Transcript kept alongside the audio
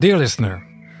Dear listener,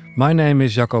 my name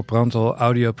is Jacco, Prantl,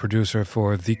 audio producer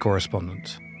for The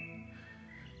Correspondent.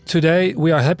 Today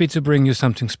we are happy to bring you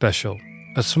something special,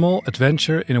 a small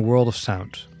adventure in a world of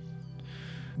sound.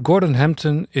 Gordon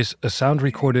Hempton is a sound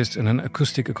recordist and an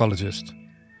acoustic ecologist.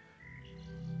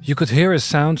 You could hear his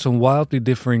sounds on wildly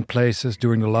differing places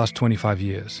during the last 25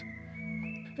 years.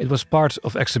 It was part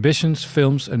of exhibitions,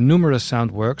 films and numerous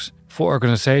sound works for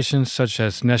organizations such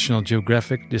as National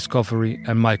Geographic, Discovery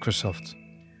and Microsoft.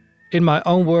 In my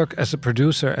own work as a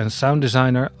producer and sound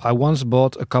designer, I once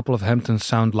bought a couple of Hempton's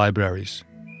sound libraries.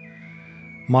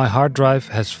 My hard drive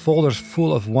has folders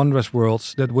full of wondrous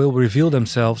worlds that will reveal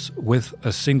themselves with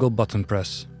a single button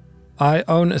press. I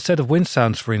own a set of wind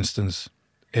sounds, for instance.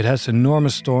 It has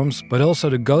enormous storms, but also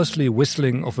the ghostly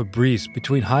whistling of a breeze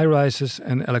between high-rises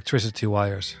and electricity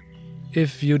wires.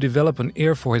 If you develop an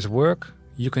ear for his work,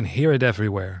 you can hear it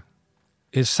everywhere.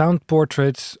 His sound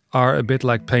portraits are a bit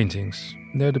like paintings.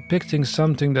 They're depicting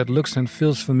something that looks and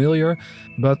feels familiar,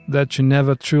 but that you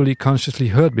never truly consciously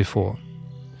heard before.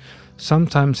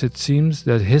 Sometimes it seems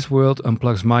that his world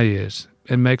unplugs my ears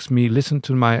and makes me listen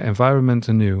to my environment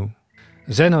anew.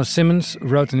 Zeno Siemens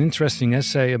wrote an interesting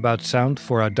essay about sound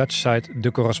for our Dutch site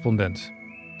De Correspondent.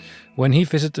 When he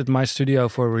visited my studio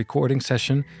for a recording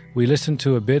session, we listened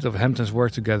to a bit of Hempton's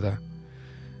work together.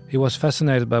 He was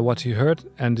fascinated by what he heard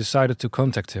and decided to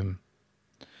contact him.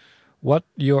 What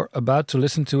you're about to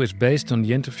listen to is based on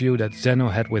the interview that Zeno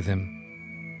had with him.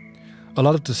 A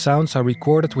lot of the sounds are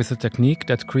recorded with a technique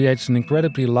that creates an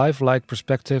incredibly lifelike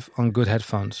perspective on good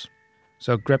headphones.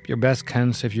 So grab your best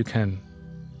cans if you can.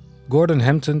 Gordon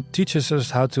Hempton teaches us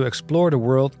how to explore the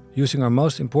world using our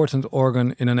most important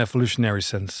organ in an evolutionary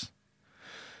sense.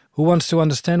 Who wants to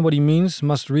understand what he means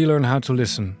must relearn how to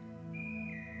listen.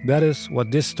 That is what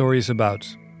this story is about.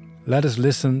 Let us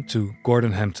listen to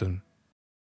Gordon Hempton.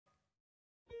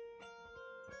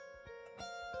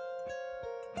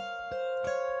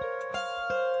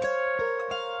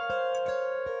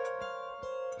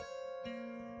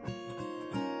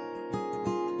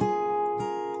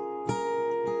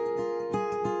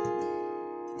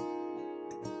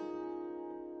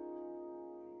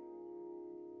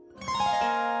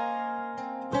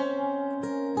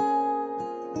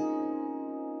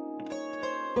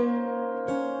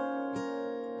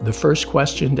 The first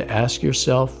question to ask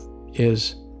yourself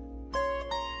is,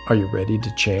 are you ready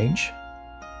to change?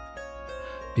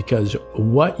 Because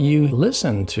what you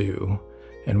listen to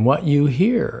and what you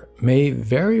hear may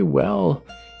very well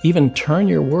even turn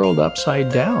your world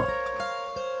upside down.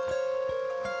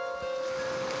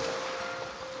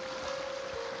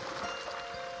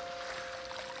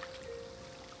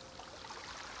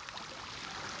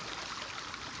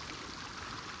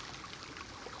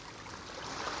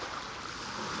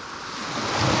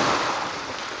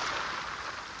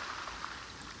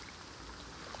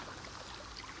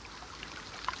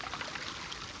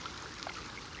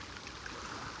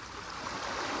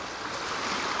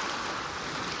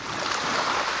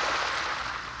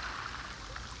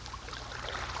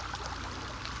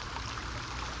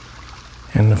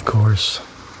 And of course,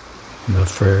 the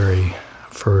very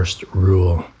first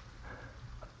rule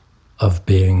of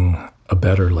being a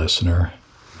better listener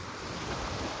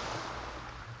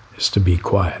is to be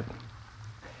quiet.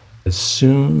 As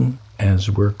soon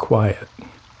as we're quiet,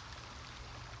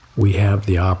 we have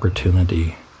the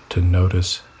opportunity to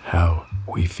notice how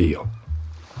we feel.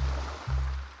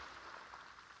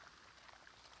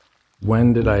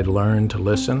 When did I learn to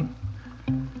listen?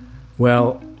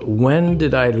 Well, when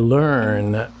did I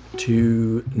learn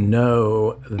to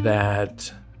know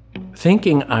that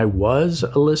thinking I was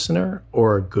a listener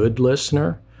or a good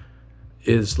listener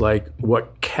is like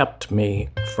what kept me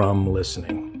from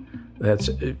listening? That's,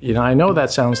 I know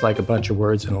that sounds like a bunch of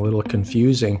words and a little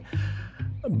confusing,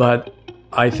 but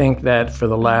I think that for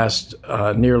the last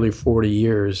nearly 40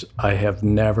 years, I have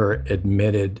never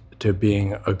admitted to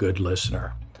being a good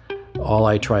listener. All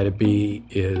I try to be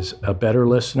is a better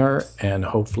listener, and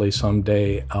hopefully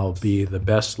someday I'll be the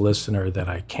best listener that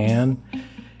I can.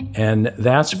 And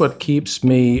that's what keeps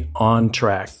me on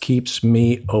track, keeps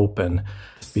me open,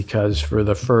 because for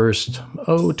the first,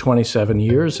 27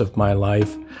 years of my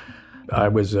life, I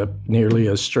was nearly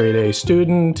a straight A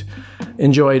student,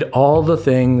 enjoyed all the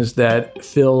things that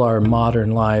fill our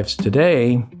modern lives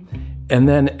today, and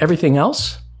then everything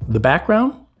else, the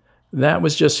background, that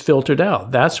was just filtered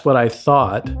out. That's what I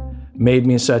thought made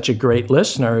me such a great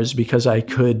listener, is because I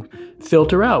could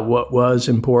filter out what was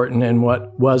important and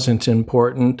what wasn't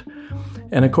important.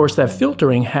 And of course, that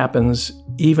filtering happens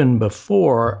even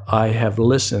before I have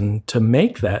listened to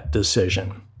make that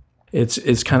decision.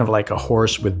 It's kind of like a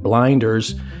horse with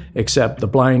blinders, except the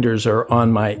blinders are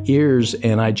on my ears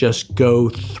and I just go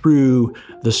through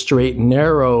the straight and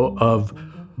narrow of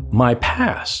my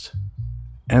past.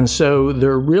 And so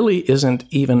there really isn't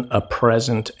even a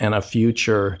present and a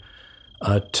future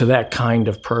to that kind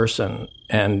of person.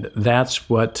 And that's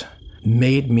what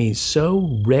made me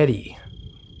so ready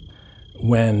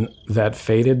when that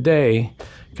fated day,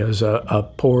 because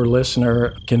a poor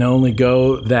listener can only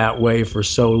go that way for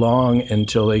so long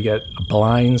until they get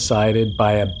blindsided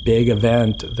by a big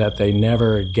event that they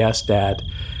never guessed at,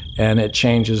 and it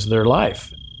changes their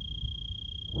life.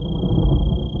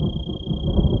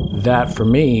 That, for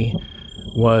me,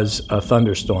 was a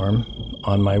thunderstorm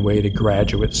on my way to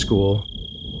graduate school.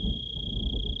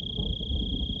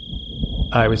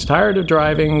 I was tired of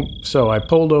driving, so I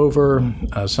pulled over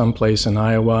someplace in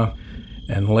Iowa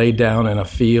and laid down in a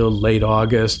field late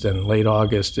August, and late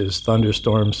August is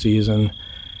thunderstorm season.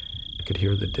 I could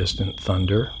hear the distant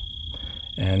thunder,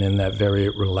 and in that very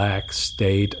relaxed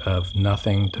state of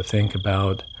nothing to think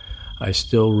about, I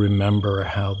still remember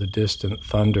how the distant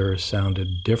thunder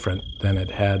sounded different than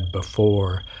it had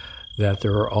before, that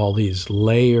there are all these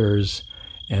layers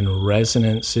and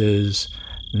resonances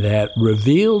that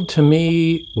revealed to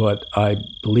me what I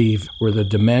believe were the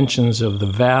dimensions of the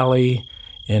valley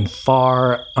in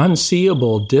far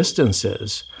unseeable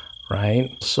distances,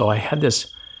 right? So I had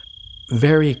this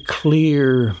very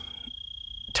clear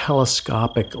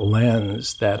telescopic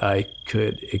lens that I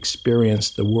could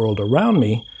experience the world around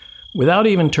me without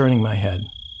even turning my head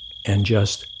and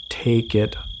just take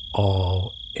it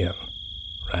all in,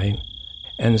 right?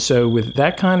 And so with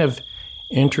that kind of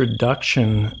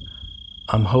introduction,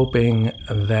 I'm hoping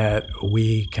that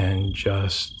we can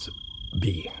just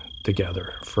be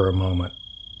together for a moment.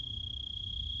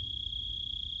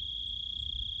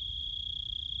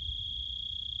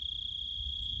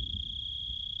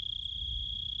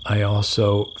 I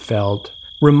also felt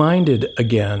reminded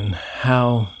again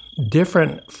how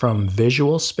different from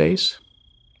visual space,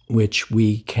 which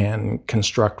we can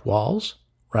construct walls,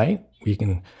 right? We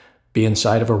can be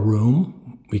inside of a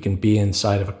room, we can be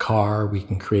inside of a car, we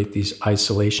can create these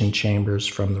isolation chambers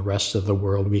from the rest of the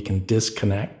world, we can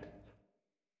disconnect.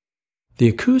 The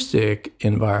acoustic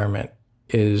environment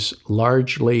is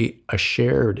largely a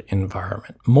shared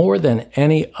environment. More than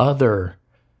any other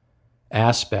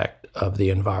aspect of the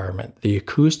environment, the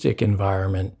acoustic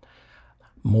environment,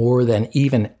 more than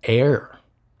even air,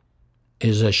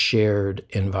 is a shared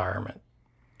environment.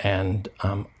 And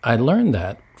I learned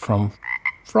that from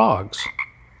frogs,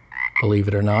 believe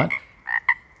it or not.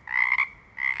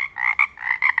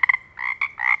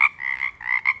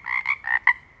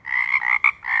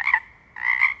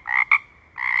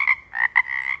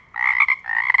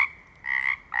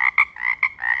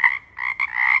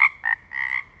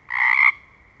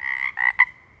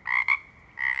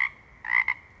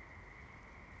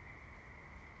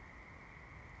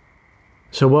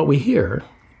 So what we hear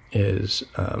is,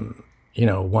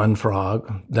 one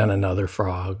frog, then another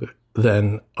frog,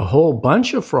 then a whole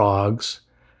bunch of frogs,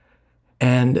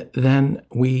 and then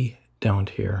we don't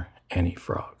hear any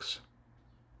frogs.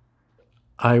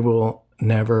 I will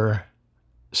never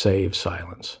save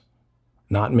silence.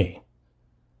 Not me.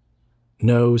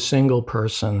 No single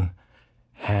person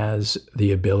has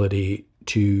the ability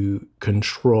to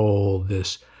control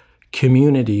this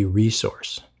community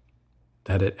resource,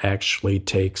 that it actually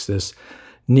takes this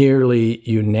nearly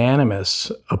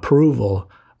unanimous approval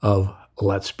of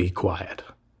let's be quiet.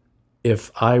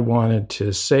 If I wanted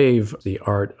to save the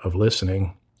art of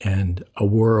listening and a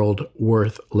world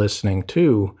worth listening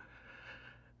to,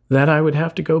 that I would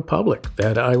have to go public,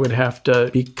 that I would have to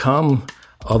become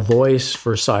a voice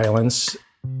for silence.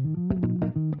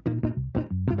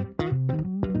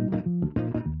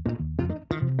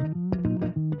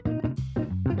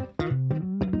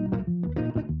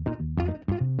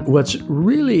 What's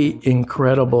really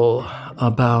incredible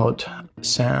about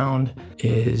sound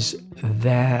is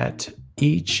that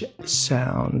each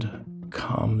sound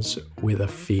comes with a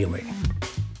feeling.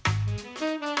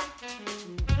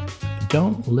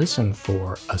 Don't listen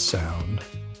for a sound.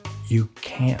 You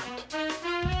can't.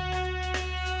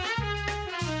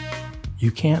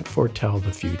 You can't foretell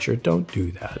the future. Don't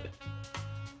do that.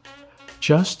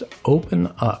 Just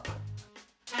open up.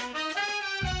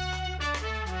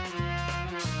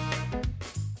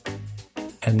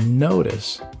 And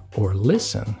notice or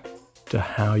listen to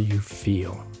how you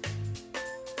feel.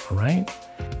 All right?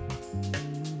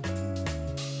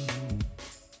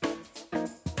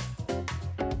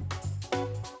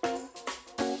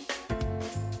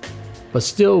 But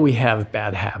still we have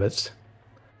bad habits.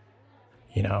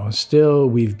 Still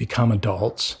we've become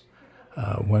adults.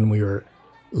 When we were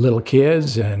little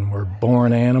kids and we're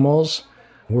born animals,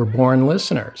 we're born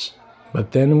listeners.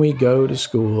 But then we go to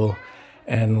school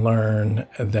and learn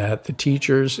that the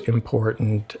teacher's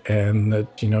important, and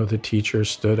that, the teacher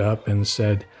stood up and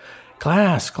said,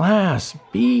 class,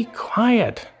 be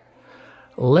quiet.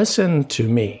 Listen to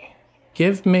me.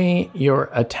 Give me your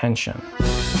attention.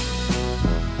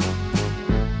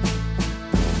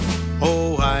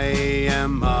 Oh, I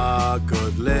am a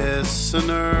good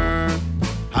listener.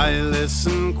 I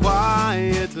listen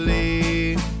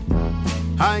quietly.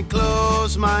 I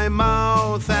close my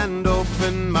mouth and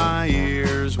open my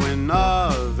ears when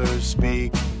others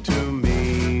speak to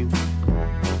me.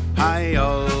 I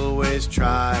always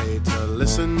try to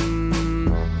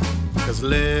listen, 'cause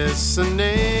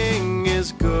listening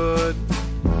is good.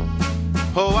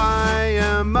 Oh, I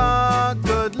am a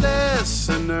good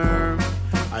listener.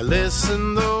 I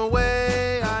listen the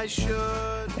way I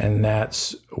should. And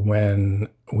that's when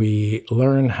we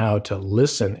learn how to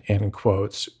listen, in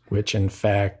quotes, which in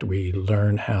fact we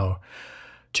learn how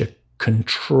to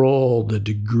control the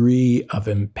degree of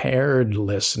impaired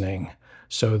listening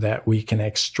so that we can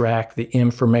extract the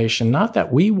information, not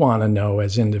that we want to know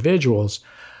as individuals,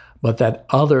 but that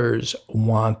others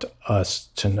want us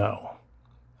to know,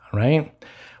 right?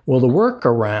 Well, the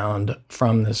workaround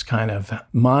from this kind of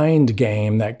mind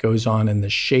game that goes on in the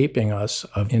shaping us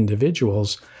of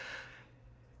individuals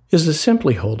is to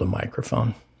simply hold a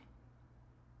microphone.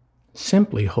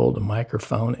 Simply hold a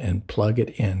microphone and plug it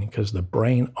in, because the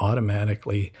brain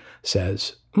automatically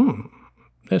says,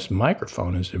 this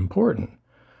microphone is important.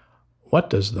 What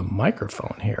does the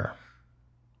microphone hear?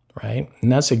 Right?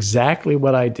 And that's exactly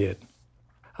what I did.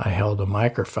 I held a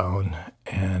microphone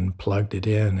and plugged it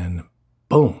in, and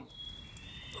boom,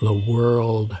 the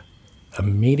world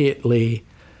immediately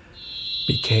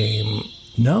became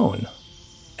known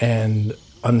and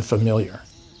unfamiliar.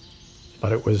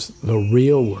 But it was the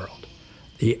real world,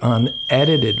 the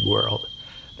unedited world,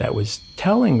 that was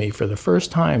telling me for the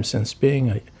first time since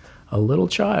being a little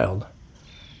child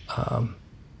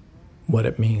what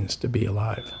it means to be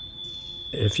alive.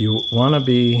 If you want to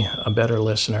be a better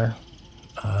listener,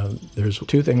 there's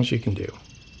two things you can do.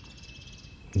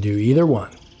 Do either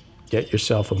one. Get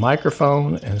yourself a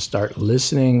microphone and start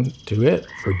listening to it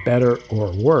for better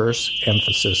or worse,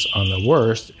 emphasis on the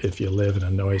worst if you live in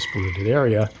a noise-polluted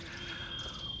area.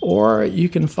 Or you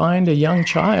can find a young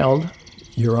child,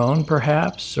 your own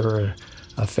perhaps, or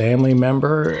a family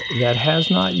member that has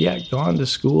not yet gone to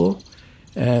school,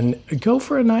 and go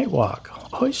for a night walk.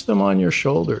 Hoist them on your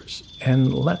shoulders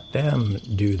and let them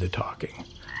do the talking.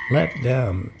 Let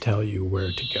them tell you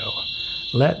where to go.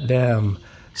 Let them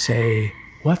say,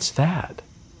 "What's that?"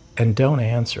 And don't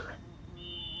answer.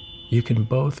 You can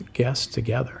both guess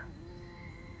together.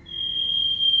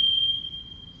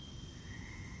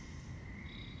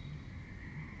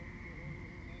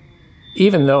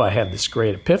 Even though I had this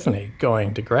great epiphany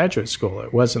going to graduate school,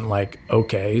 it wasn't like,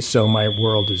 okay, so my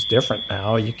world is different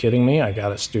now. Are you kidding me? I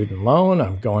got a student loan.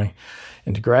 I'm going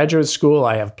into graduate school.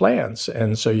 I have plans.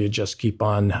 And so you just keep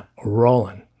on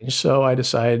rolling. So I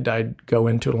decided I'd go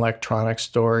into an electronics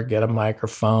store, get a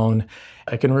microphone.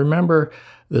 I can remember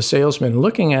the salesman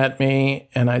looking at me,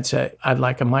 and I'd say, "I'd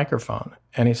like a microphone."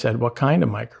 And he said, "What kind of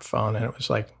microphone?" And it was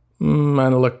like, I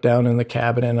looked down in the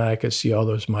cabinet and I could see all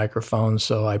those microphones,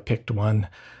 so I picked one.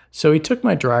 So he took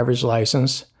my driver's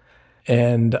license,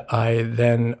 and I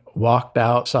then walked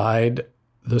outside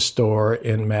the store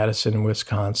in Madison,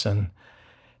 Wisconsin,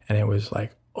 and it was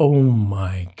like, oh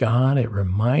my God, it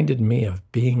reminded me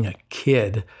of being a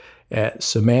kid at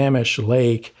Sammamish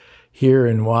Lake here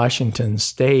in Washington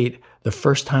State, the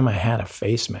first time I had a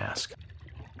face mask.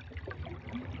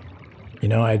 You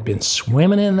know, I'd been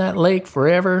swimming in that lake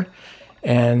forever,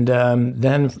 and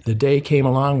then the day came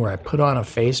along where I put on a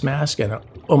face mask, and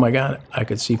oh my God, I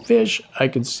could see fish. I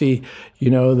could see,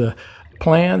 the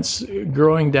plants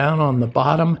growing down on the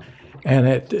bottom,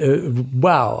 and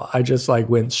wow, I just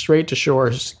went straight to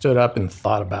shore, stood up, and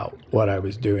thought about what I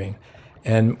was doing.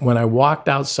 And when I walked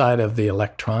outside of the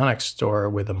electronics store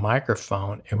with a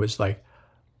microphone, it was like,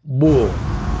 whoa.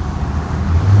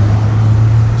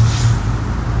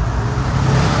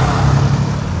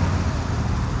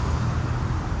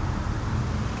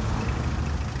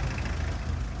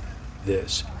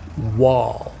 This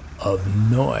wall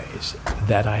of noise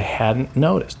that I hadn't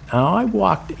noticed. Now, I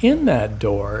walked in that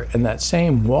door and that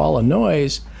same wall of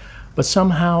noise, but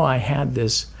somehow I had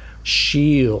this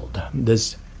shield,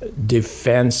 this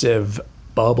defensive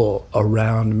bubble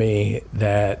around me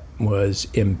that was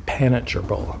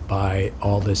impenetrable by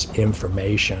all this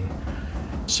information.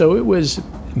 So it was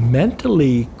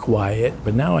mentally quiet,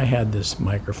 but now I had this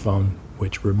microphone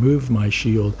which removed my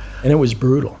shield, and it was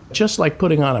brutal. Just like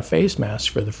putting on a face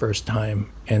mask for the first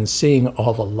time and seeing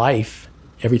all the life,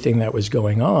 everything that was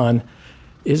going on,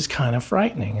 is kind of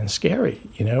frightening and scary.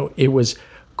 It was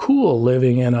cool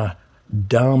living in a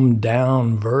dumbed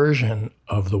down version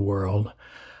of the world.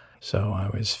 So I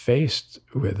was faced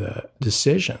with a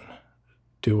decision.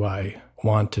 Do I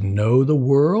want to know the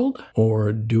world,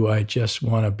 or do I just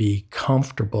want to be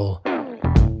comfortable?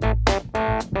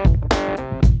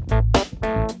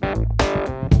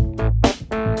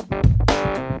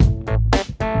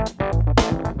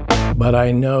 But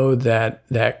I know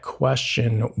that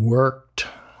question worked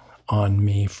on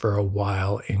me for a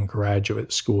while in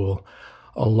graduate school,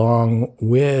 along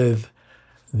with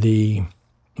the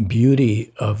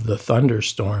beauty of the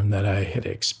thunderstorm that I had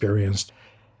experienced.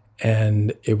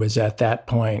 And it was at that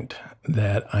point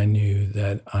that I knew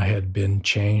that I had been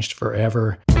changed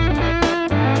forever.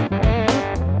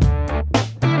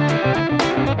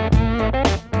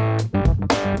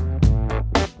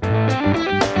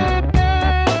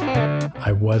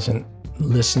 I wasn't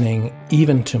listening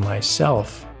even to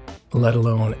myself, let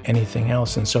alone anything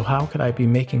else. And so how could I be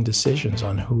making decisions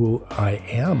on who I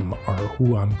am or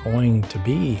who I'm going to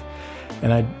be?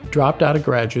 And I dropped out of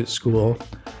graduate school,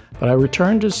 but I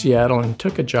returned to Seattle and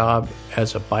took a job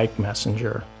as a bike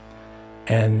messenger.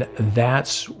 And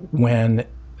that's when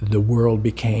the world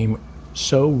became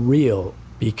so real,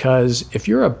 because if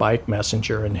you're a bike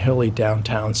messenger in hilly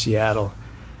downtown Seattle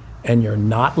and you're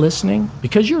not listening,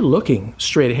 because you're looking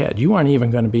straight ahead, you aren't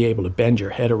even going to be able to bend your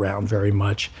head around very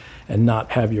much and not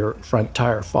have your front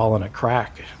tire fall in a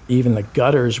crack. Even the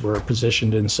gutters were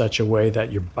positioned in such a way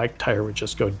that your bike tire would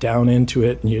just go down into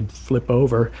it and you'd flip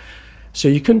over. So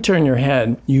you couldn't turn your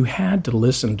head. You had to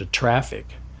listen to traffic.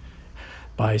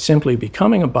 By simply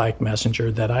becoming a bike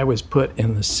messenger, that I was put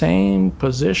in the same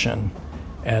position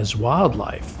as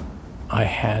wildlife. I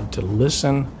had to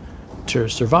listen to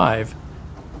survive.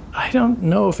 I don't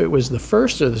know if it was the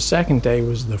first or the second day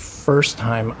was the first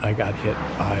time I got hit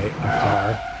by a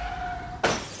car.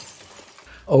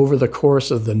 Over the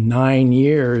course of the 9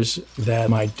 years that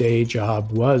my day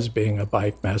job was being a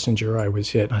bike messenger, I was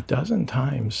hit a dozen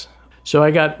times. So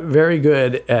I got very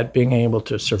good at being able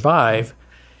to survive.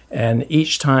 And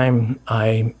each time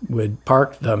I would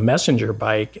park the messenger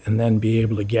bike and then be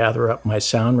able to gather up my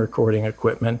sound recording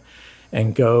equipment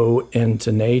and go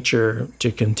into nature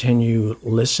to continue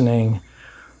listening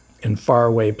in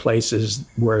faraway places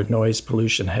where noise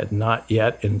pollution had not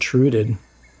yet intruded,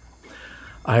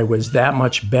 I was that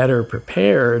much better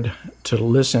prepared to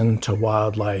listen to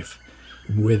wildlife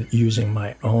with using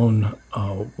my own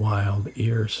wild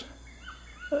ears.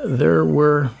 There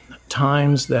were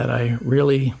times that I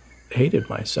really hated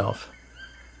myself,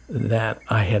 that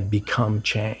I had become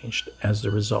changed as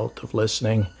the result of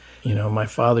listening. My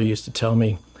father used to tell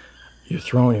me, you're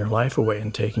throwing your life away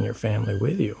and taking your family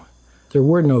with you. There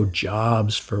were no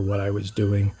jobs for what I was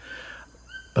doing,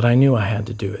 but I knew I had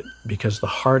to do it, because the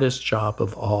hardest job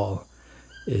of all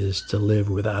is to live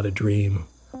without a dream.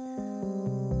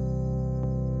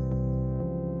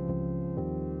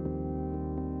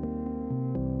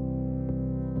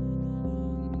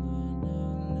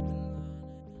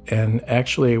 And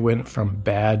actually it went from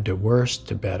bad to worse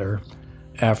to better.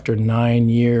 After 9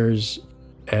 years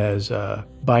as a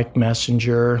bike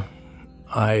messenger,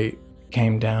 I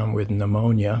came down with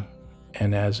pneumonia.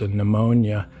 And as a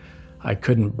pneumonia, I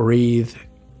couldn't breathe,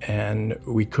 and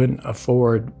we couldn't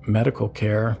afford medical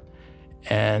care.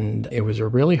 And it was a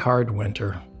really hard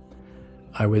winter.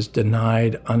 I was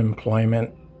denied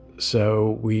unemployment,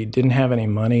 so we didn't have any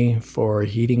money for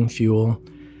heating fuel.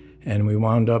 And we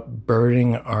wound up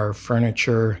burning our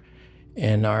furniture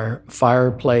in our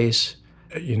fireplace.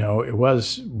 It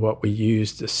was what we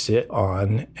used to sit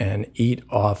on and eat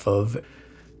off of.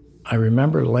 I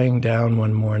remember laying down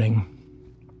one morning,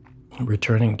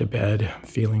 returning to bed,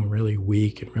 feeling really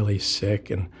weak and really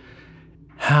sick. And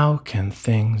how can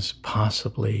things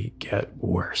possibly get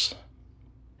worse?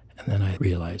 And then I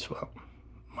realized,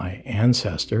 my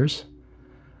ancestors,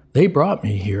 they brought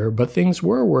me here, but things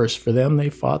were worse for them. They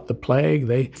fought the plague.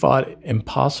 They fought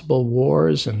impossible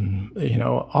wars and,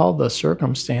 all the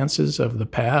circumstances of the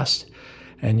past.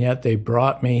 And yet they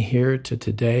brought me here to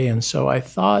today. And so I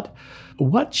thought,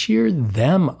 what cheered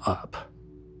them up,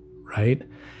 right?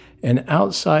 And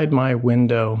outside my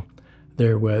window,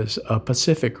 there was a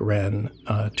Pacific wren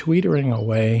tweetering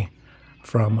away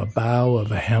from a bough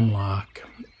of a hemlock.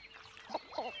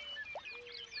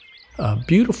 A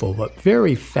beautiful but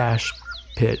very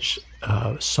fast-pitched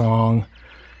song.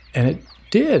 And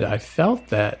I felt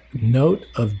that note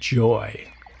of joy.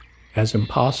 As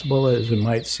impossible as it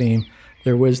might seem,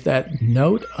 There was that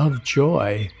note of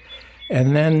joy.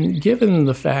 And then given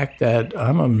the fact that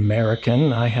I'm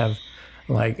American, I have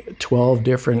like 12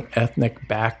 different ethnic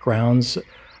backgrounds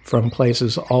from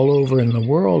places all over in the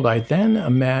world, I then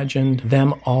imagined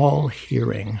them all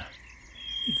hearing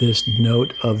this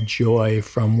note of joy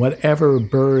from whatever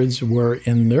birds were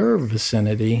in their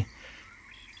vicinity.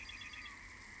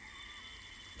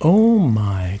 Oh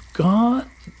my God,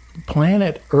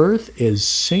 planet Earth is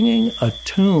singing a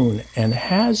tune and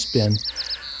has been.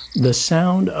 The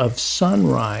sound of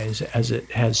sunrise as it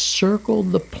has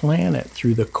circled the planet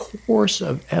through the course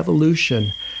of evolution,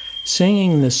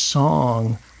 singing this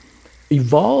song,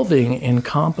 evolving in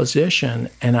composition,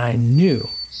 and I knew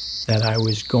that I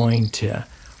was going to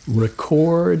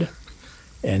record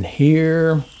and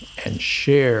hear and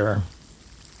share.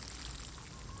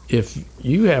 If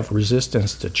you have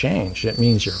resistance to change, it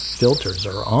means your filters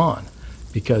are on,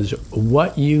 because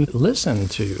what you listen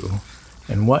to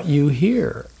and what you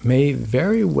hear may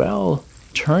very well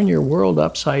turn your world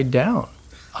upside down.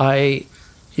 I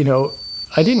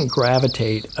didn't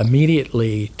gravitate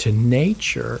immediately to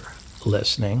nature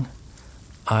listening.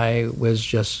 I was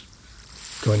just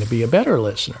going to be a better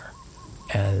listener.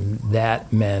 And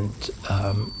that meant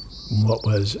what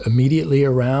was immediately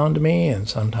around me and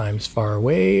sometimes far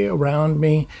away around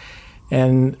me.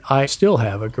 And I still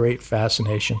have a great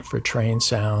fascination for train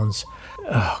sounds.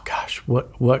 Oh gosh,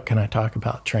 what can I talk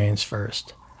about trains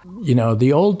first?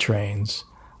 The old trains,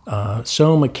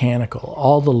 so mechanical,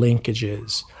 all the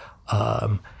linkages.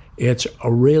 It's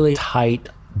a really tight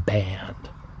band.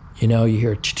 You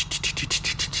hear.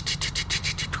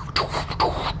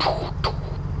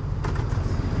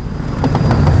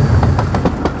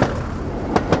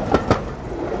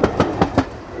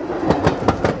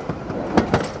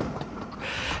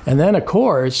 And then, of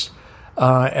course,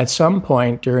 at some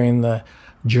point during the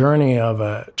journey of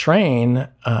a train,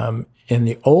 in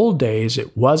the old days,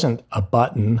 it wasn't a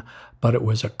button, but it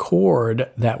was a cord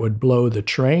that would blow the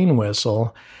train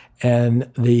whistle,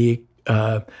 and the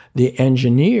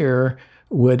engineer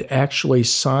would actually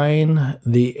sign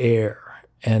the air,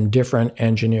 and different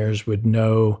engineers would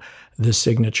know the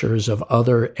signatures of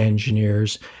other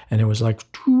engineers, and it was like.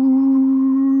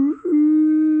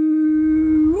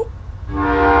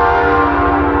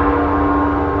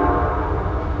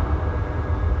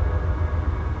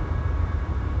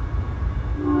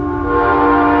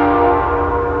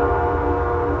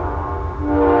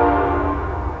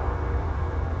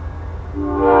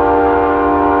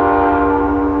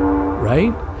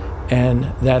 Right? And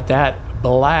that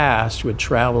blast would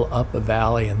travel up a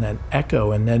valley and then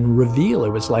echo and then reveal. It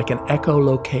was like an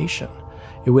echolocation.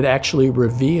 It would actually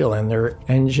reveal, and there are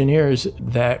engineers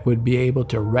that would be able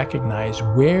to recognize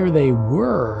where they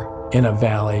were in a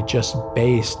valley just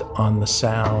based on the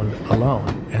sound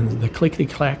alone and the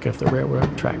clickety-clack of the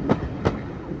railroad track.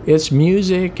 It's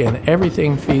music and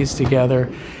everything feeds together,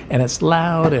 and it's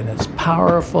loud and it's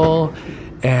powerful,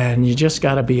 and you just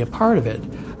got to be a part of it.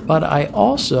 But I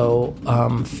also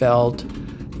felt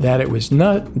that it was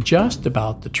not just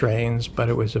about the trains, but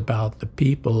it was about the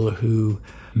people who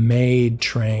made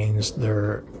trains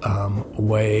their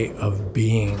way of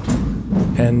being.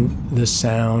 And the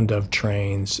sound of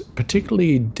trains,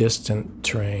 particularly distant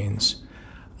trains,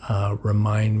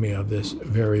 remind me of this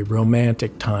very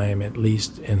romantic time, at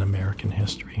least in American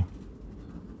history.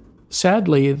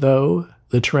 Sadly, though,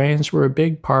 the trains were a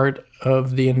big part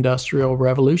of the Industrial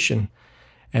Revolution.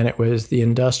 And it was the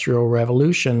Industrial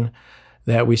Revolution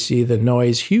that we see the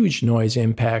huge noise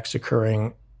impacts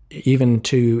occurring even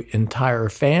to entire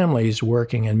families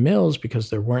working in mills, because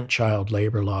there weren't child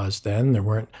labor laws then. There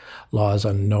weren't laws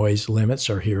on noise limits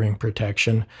or hearing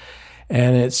protection.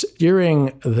 And it's during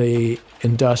the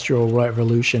Industrial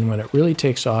Revolution, when it really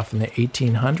takes off in the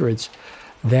 1800s,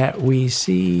 that we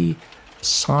see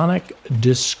sonic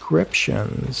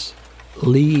descriptions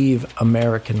leave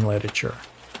American literature.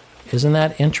 Isn't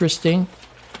that interesting?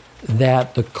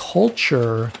 That the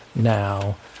culture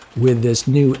now, with this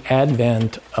new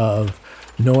advent of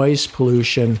noise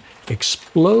pollution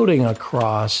exploding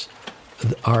across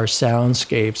our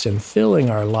soundscapes and filling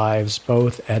our lives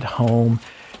both at home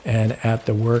and at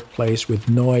the workplace with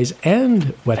noise and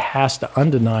what has to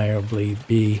undeniably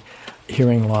be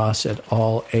hearing loss at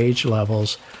all age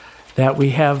levels, that we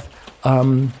have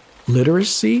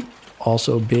literacy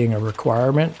also being a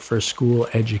requirement for school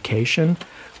education.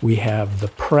 We have the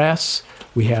press.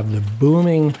 We have the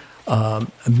booming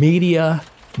media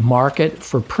market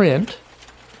for print,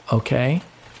 okay?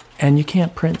 And you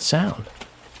can't print sound.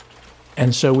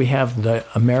 And so we have the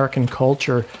American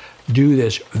culture do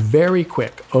this very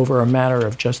quick over a matter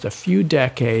of just a few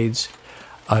decades,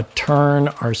 turn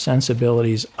our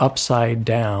sensibilities upside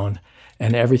down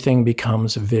and everything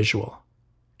becomes visual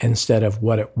instead of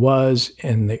what it was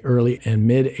in the early and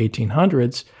mid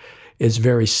 1800s is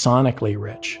very sonically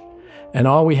rich. And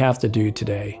all we have to do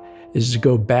today is to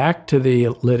go back to the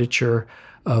literature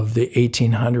of the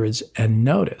 1800s and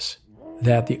notice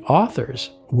that the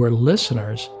authors were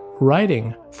listeners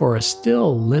writing for a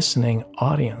still listening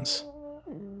audience.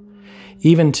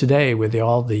 Even today, with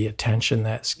all the attention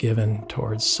that's given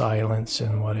towards silence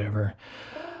and whatever,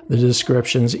 the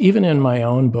descriptions, even in my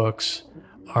own books,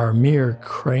 are mere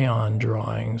crayon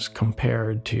drawings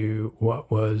compared to what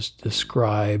was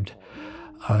described,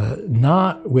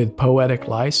 not with poetic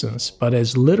license, but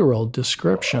as literal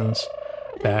descriptions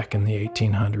back in the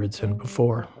 1800s and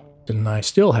before. And I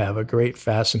still have a great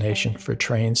fascination for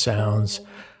train sounds.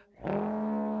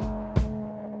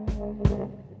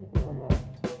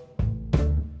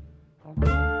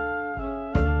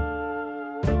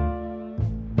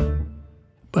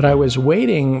 But I was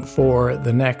waiting for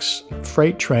the next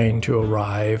freight train to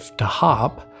arrive to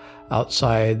hop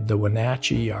outside the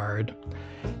Wenatchee yard.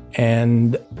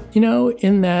 And,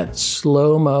 in that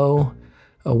slow-mo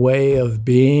way of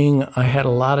being, I had a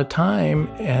lot of time,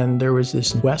 and there was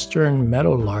this western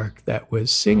meadowlark that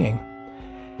was singing.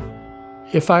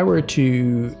 If I were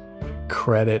to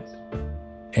credit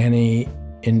any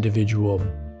individual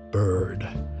bird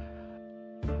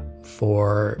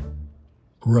for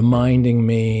reminding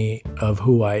me of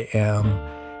who I am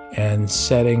and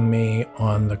setting me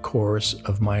on the course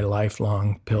of my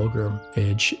lifelong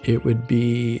pilgrimage, it would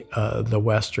be the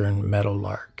western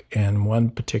meadowlark and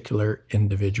one particular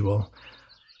individual.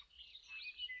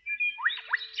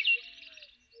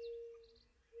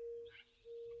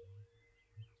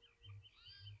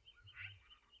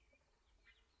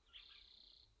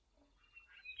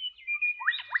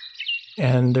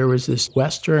 And there was this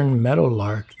western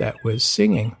meadowlark that was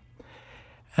singing.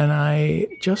 And I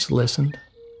just listened.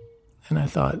 And I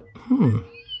thought,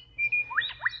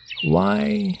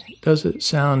 why does it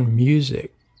sound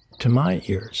music to my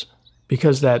ears?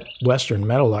 Because that western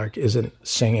meadowlark isn't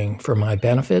singing for my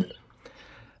benefit,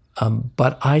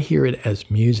 but I hear it as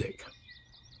music.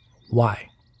 Why?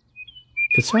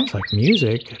 It sounds like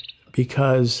music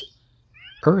because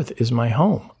Earth is my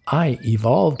home. I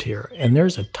evolved here, and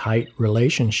there's a tight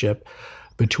relationship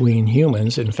between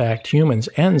humans. In fact, humans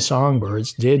and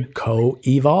songbirds did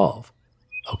co-evolve,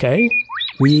 okay?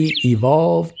 We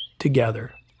evolved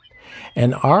together.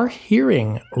 And our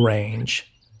hearing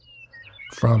range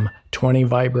from 20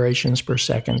 vibrations per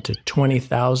second to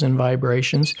 20,000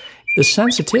 vibrations, the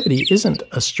sensitivity isn't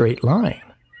a straight line,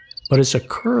 but it's a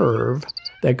curve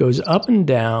that goes up and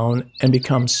down and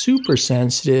becomes super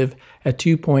sensitive at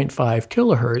 2.5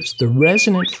 kilohertz, the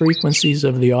resonant frequencies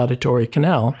of the auditory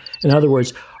canal. In other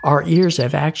words, our ears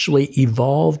have actually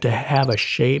evolved to have a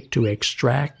shape to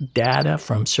extract data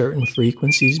from certain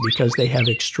frequencies because they have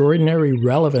extraordinary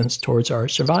relevance towards our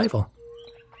survival.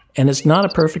 And it's not a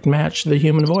perfect match to the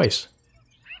human voice.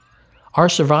 Our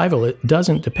survival, it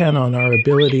doesn't depend on our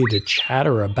ability to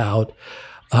chatter about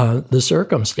the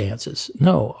circumstances.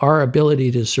 No, our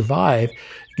ability to survive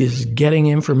is getting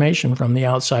information from the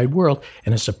outside world,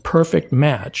 and it's a perfect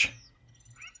match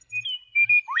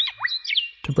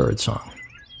to birdsong.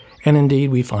 And indeed,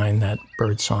 we find that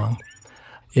birdsong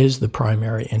is the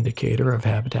primary indicator of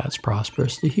habitats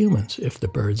prosperous to humans. If the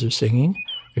birds are singing,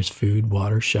 there's food,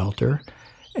 water, shelter,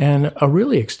 and a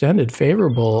really extended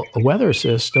favorable weather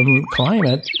system,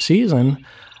 climate, season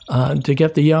to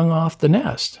get the young off the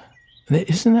nest.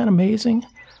 Isn't that amazing?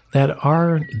 That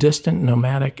our distant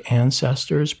nomadic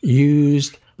ancestors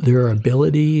used their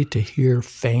ability to hear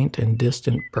faint and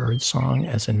distant birdsong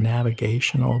as a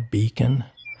navigational beacon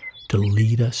to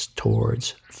lead us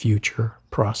towards future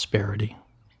prosperity.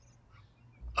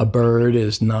 A bird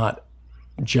is not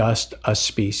just a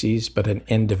species, but an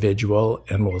individual,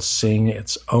 and will sing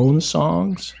its own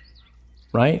songs,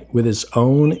 right? With its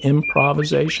own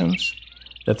improvisations,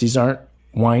 that these aren't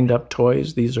wind-up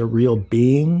toys. These are real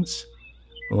beings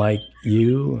like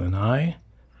you and I.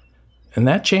 And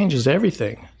that changes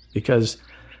everything, because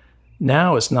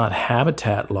now it's not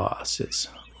habitat loss, it's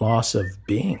loss of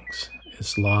beings.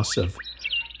 It's loss of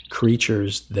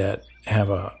creatures that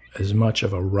have as much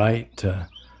of a right to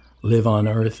live on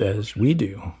Earth as we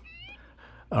do.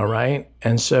 All right?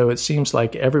 And so it seems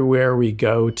like everywhere we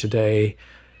go today,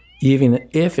 even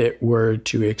if it were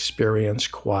to experience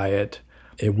quiet,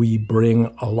 we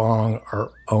bring along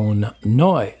our own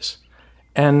noise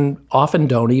and often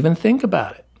don't even think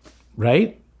about it,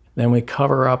 right? Then we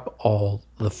cover up all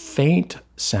the faint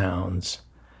sounds,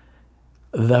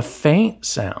 not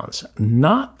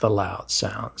the loud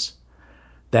sounds.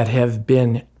 that have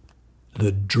been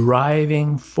the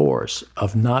driving force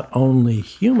of not only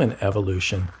human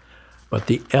evolution, but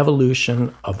the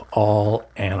evolution of all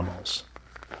animals.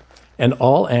 And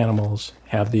all animals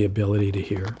have the ability to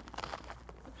hear.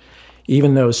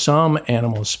 Even though some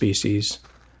animal species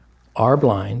are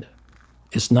blind,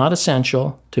 it's not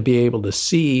essential to be able to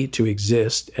see to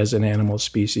exist as an animal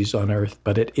species on Earth,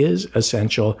 but it is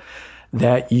essential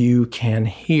that you can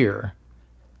hear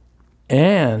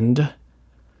and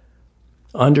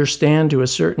understand to a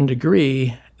certain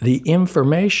degree the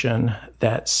information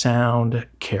that sound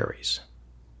carries,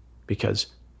 because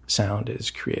sound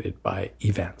is created by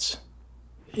events.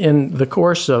 In the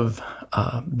course of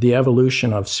the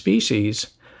evolution of species,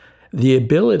 the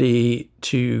ability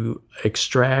to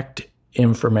extract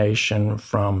information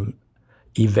from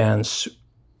events,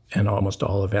 and almost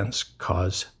all events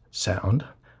cause sound,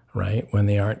 right, when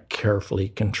they aren't carefully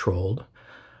controlled.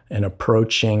 An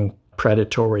approaching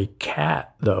predatory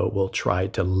cat, though, will try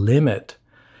to limit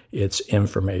its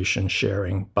information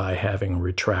sharing by having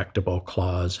retractable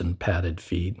claws and padded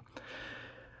feet.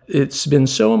 It's been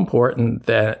so important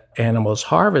that animals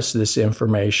harvest this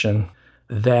information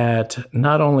that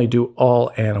not only do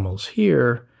all animals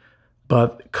hear,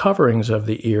 but coverings of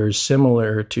the ears,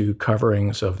 similar to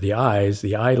coverings of the eyes,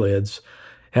 the eyelids,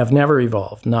 have never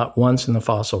evolved. Not once in the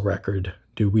fossil record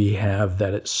do we have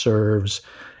that it serves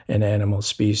an animal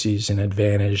species an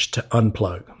advantage to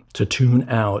unplug, to tune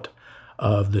out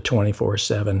of the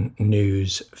 24/7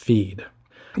 news feed.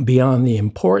 Beyond the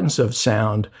importance of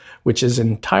sound, which is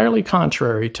entirely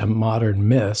contrary to modern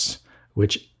myths,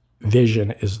 which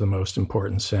vision is the most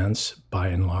important sense by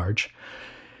and large,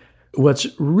 what's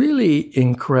really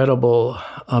incredible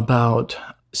about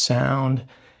sound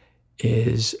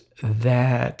is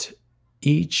that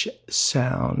each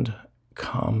sound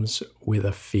comes with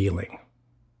a feeling.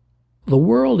 The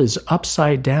world is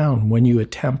upside down when you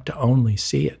attempt to only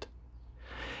see it.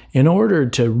 In order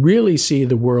to really see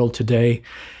the world today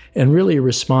and really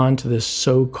respond to this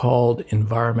so-called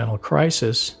environmental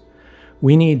crisis,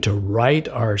 we need to right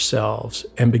ourselves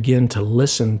and begin to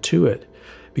listen to it,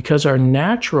 because our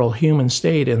natural human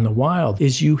state in the wild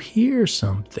is you hear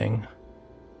something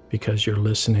because you're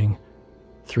listening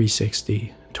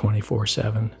 360,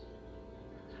 24/7.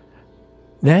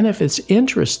 Then if it's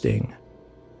interesting,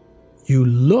 you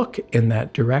look in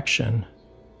that direction.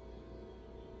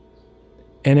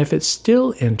 And if it's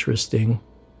still interesting,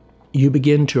 you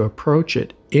begin to approach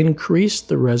it, increase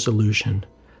the resolution,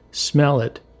 smell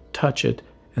it, touch it,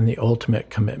 and the ultimate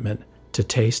commitment to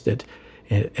taste it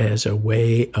as a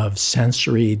way of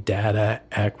sensory data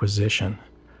acquisition,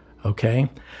 okay?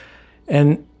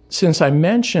 And since I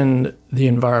mentioned the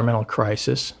environmental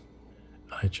crisis,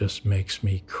 it just makes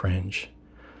me cringe.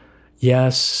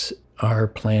 Yes, our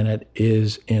planet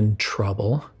is in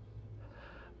trouble,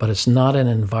 but it's not an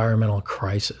environmental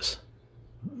crisis.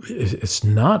 It's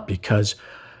not, because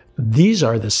these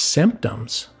are the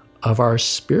symptoms of our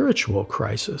spiritual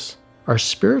crisis. Our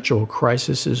spiritual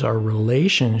crisis is our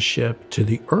relationship to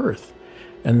the earth,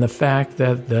 and the fact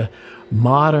that the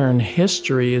modern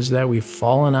history is that we've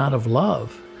fallen out of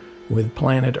love with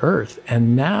planet Earth.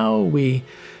 And now we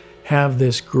have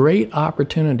this great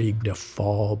opportunity to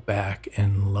fall back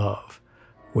in love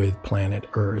with planet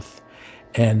Earth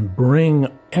and bring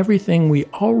everything we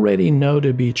already know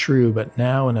to be true, but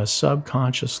now in a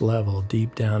subconscious level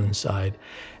deep down inside,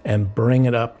 and bring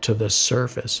it up to the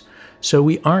surface. So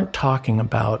we aren't talking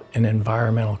about an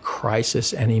environmental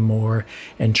crisis anymore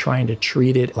and trying to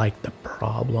treat it like the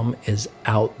problem is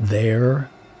out there.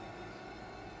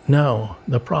 No,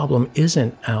 the problem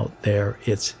isn't out there,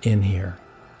 it's in here.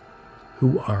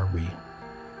 Who are we?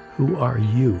 Who are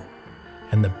you?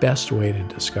 And the best way to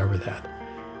discover that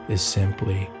is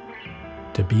simply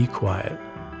to be quiet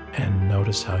and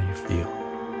notice how you feel.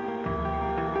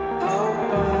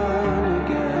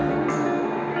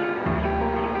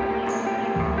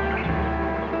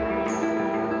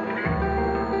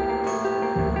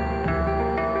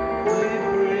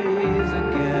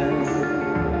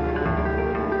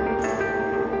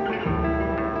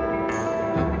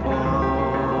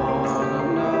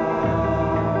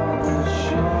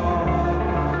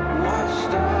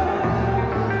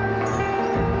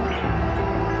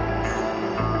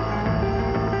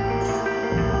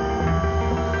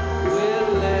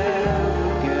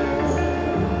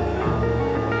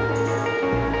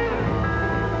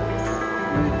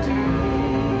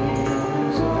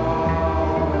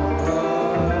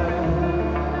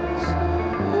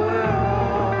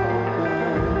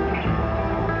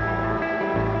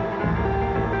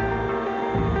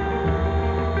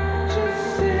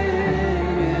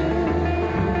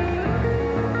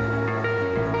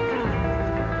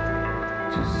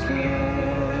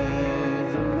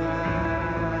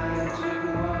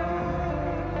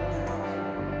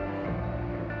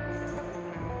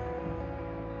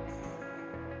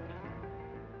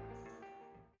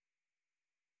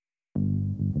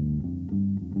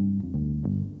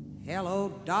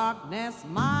 Hello, darkness,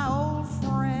 my old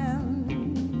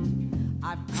friend.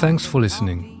 Thanks for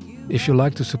listening. If you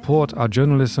like to support our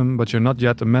journalism but you're not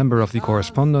yet a member of The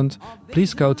Correspondent,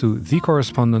 please go to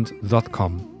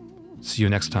thecorrespondent.com. See you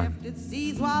next time.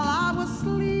 While I was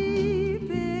sleeping.